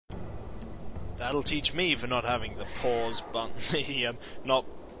That'll teach me for not having the pause button, not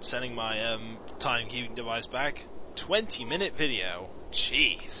sending my timekeeping device back. 20-minute video.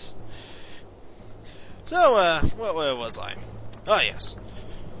 Jeez. So, where was I? Oh, yes.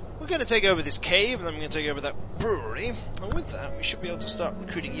 We're going to take over this cave, and then we're going to take over that brewery. And with that, we should be able to start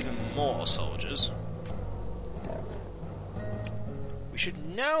recruiting even more soldiers. We should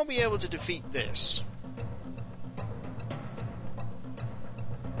now be able to defeat this.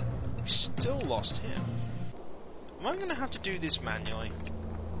 We've still lost him. Am I going to have to do this manually?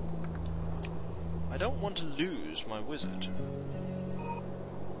 I don't want to lose my wizard.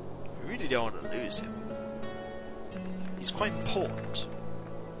 I really don't want to lose him. He's quite important.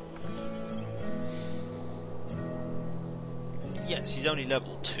 Yes, he's only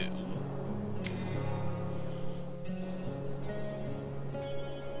level 2.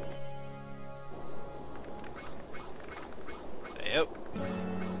 Yep.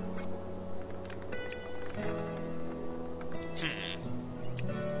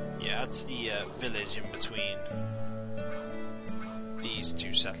 Yeah, that's the village in between these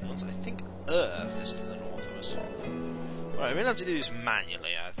two settlements. I think Earth is to the north of us. Right, we're going to have to do this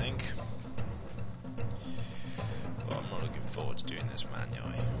manually, I think. Well, I'm not looking forward to doing this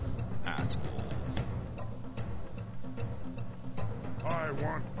manually at all. I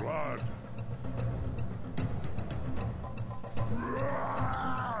want blood.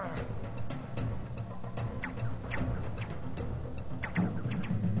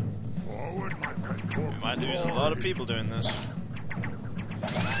 Forward, my We might lose a lot of people doing this.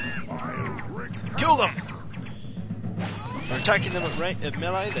 I'll Kill them! We're attacking them at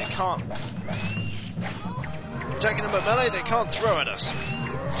melee, they can't... Attacking them at melee, they can't throw at us.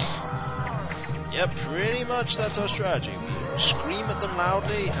 Yep, pretty much that's our strategy. We scream at them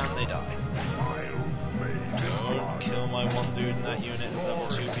loudly, and they die. Don't kill my one dude in that unit of level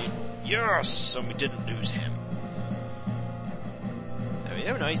 2 people. Yes! And we didn't lose him. There we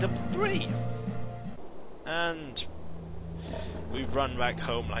go, now he's level 3. And... we run back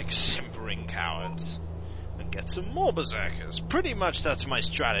home like simpering cowards. And get some more berserkers. Pretty much that's my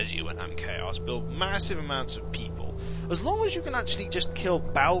strategy when I'm Chaos. Build massive amounts of people. As long as you can actually just kill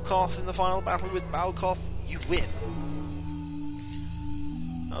Balkoth in the final battle with Balkoth, you win.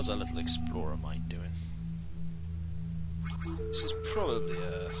 How's our little explorer mind doing? This is probably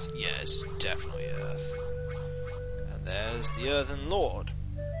Earth. Yeah, this is definitely Earth. And there's the Earthen Lord.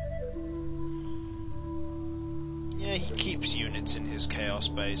 Yeah, he keeps units in his chaos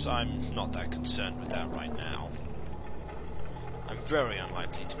base. I'm not that concerned with that right now. I'm very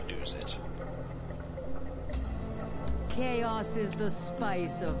unlikely to lose it. Chaos is the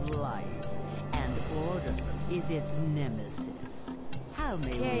spice of life, and order is its nemesis. How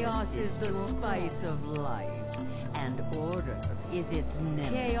may Chaos is the spice of life, and order is its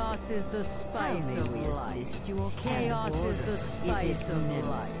nemesis. Chaos is the spice of life. Chaos is the spice of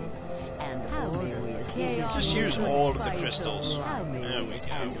life. And how may we assist? Just use all of the crystals. There we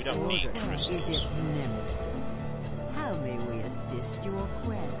go. We don't need crystals. How may we assist your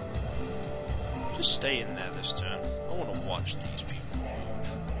quest? Just stay in there this turn. I want to watch these people move.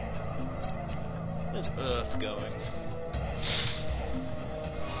 Where's Earth going?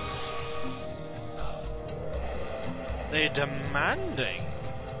 They're demanding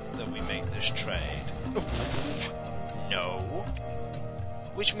that we make this trade. No.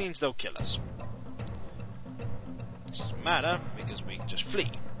 Which means they'll kill us. It doesn't matter, because we can just flee.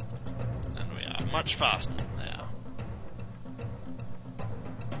 And we are much faster than they are.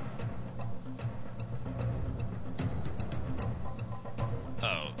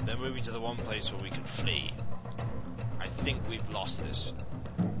 Oh, they're moving to the one place where we can flee. I think we've lost this.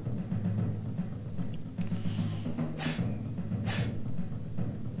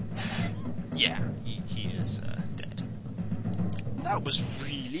 Yeah, he is dead. That was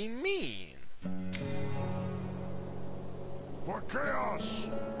really mean. For chaos.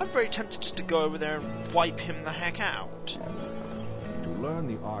 I'm very tempted just to go over there and wipe him the heck out. To learn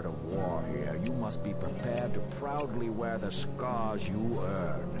the art of war here, you must be prepared to proudly wear the scars you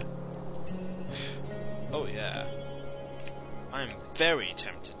earn. Oh yeah. I'm very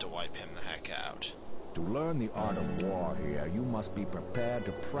tempted to wipe him the heck out. To learn the art of war here, you must be prepared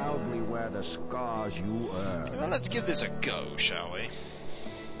to proudly wear the scars you earn. Well, let's give this a go, shall we?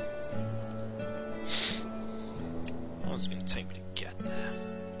 How long is it going to take me to get there?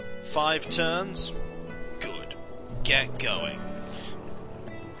 5 turns? Good. Get going.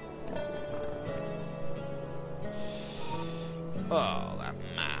 Oh, that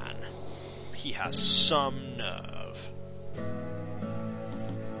man. He has some nerve.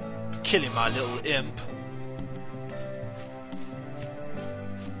 Kill him, my little imp.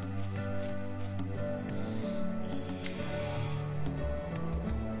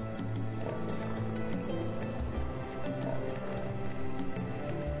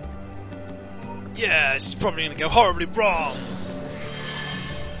 Yeah, this is probably going to go horribly wrong.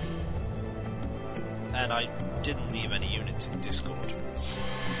 And I didn't leave any units in Discord.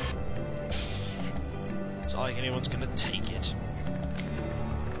 It's not like anyone's going to take it.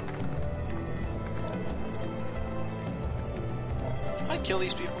 Can I kill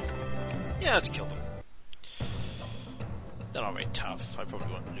these people? Yeah, let's kill them. They're not very tough. I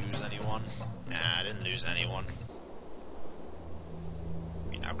probably won't lose anyone. Nah, I didn't lose anyone.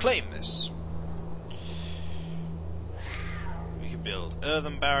 We now claim this. We can build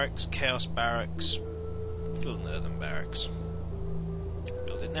earthen barracks, chaos barracks. Build an earthen barracks.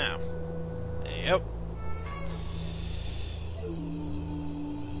 Build it now. There you go.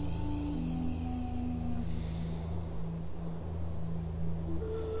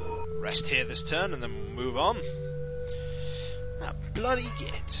 Rest here this turn and then we'll move on. That bloody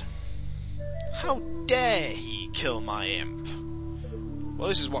git. How dare he kill my imp? Well,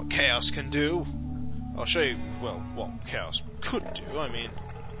 this is what chaos can do. I'll show you, well, what chaos could do, I mean.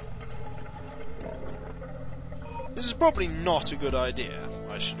 This is probably not a good idea,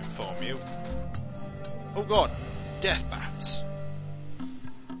 I should inform you. Oh god, death bats.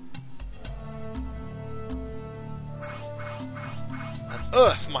 And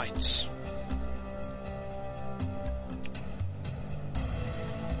earth mites.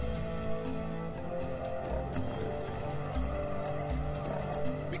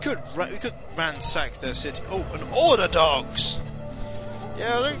 We could ransack their city. Oh, and order dogs!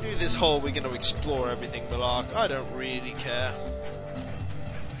 Yeah, I don't do this whole we're going to explore everything malark. I don't really care.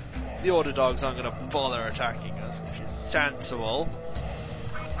 The order dogs aren't going to bother attacking us, which is sensible.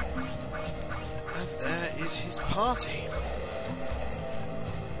 And there is his party.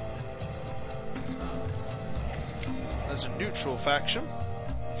 There's a neutral faction.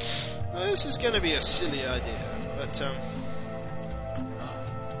 Well, this is going to be a silly idea, but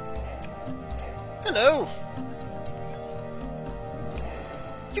hello!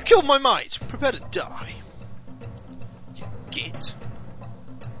 You killed my mate! Prepare to die. You git.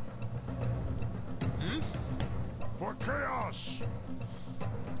 For chaos!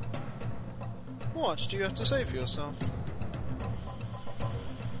 What do you have to say for yourself?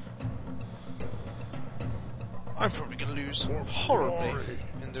 I'm probably going to lose horribly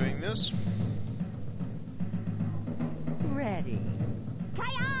in doing this. Ready.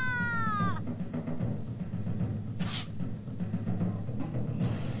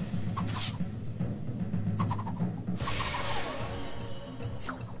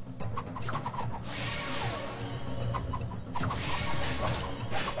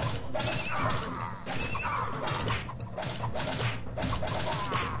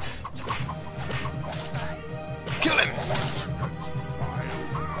 Kill him!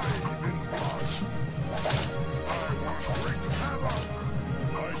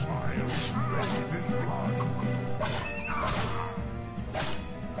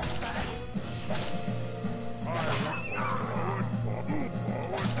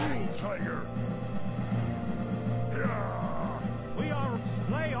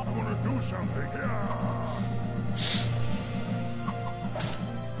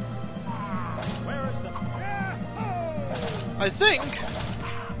 I think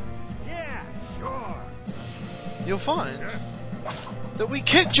Yeah, sure. you'll find that we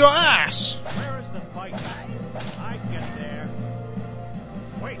kicked your ass! Where is the fight? I get there.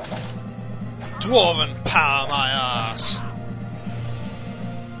 Wait. Dwarven power my ass!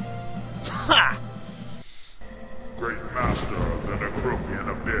 Ha! Great master of the Necropian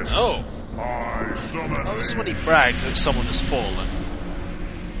Abyss. Oh, I summon that was thee. when he brags that someone has fallen.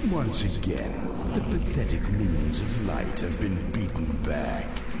 Once again, the pathetic minions of light have been beaten back.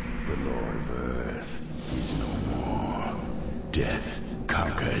 The Lord of Earth is no more. Death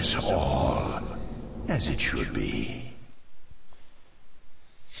conquers all, as it should be.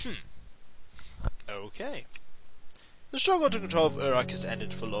 Okay. The struggle to control of Uruk has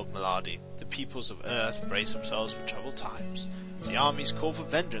ended for Lord Maladi. The peoples of Earth brace themselves for troubled times, as the armies call for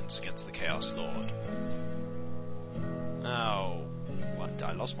vengeance against the Chaos Lord. Now, what,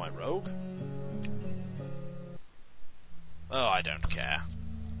 I lost my rogue? Oh, I don't care.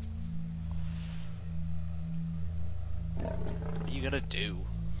 What are you gonna do?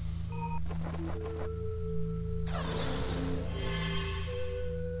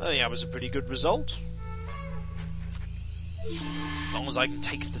 I think that was a pretty good result. As long as I can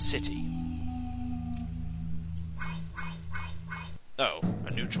take the city. Oh,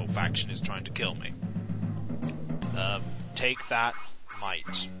 a neutral faction is trying to kill me. Take that,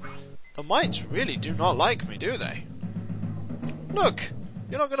 Might. The Mites really do not like me, do they? Look!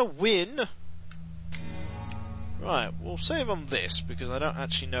 You're not gonna win! Right, we'll save on this, because I don't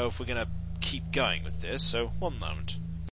actually know if we're gonna keep going with this, so one moment.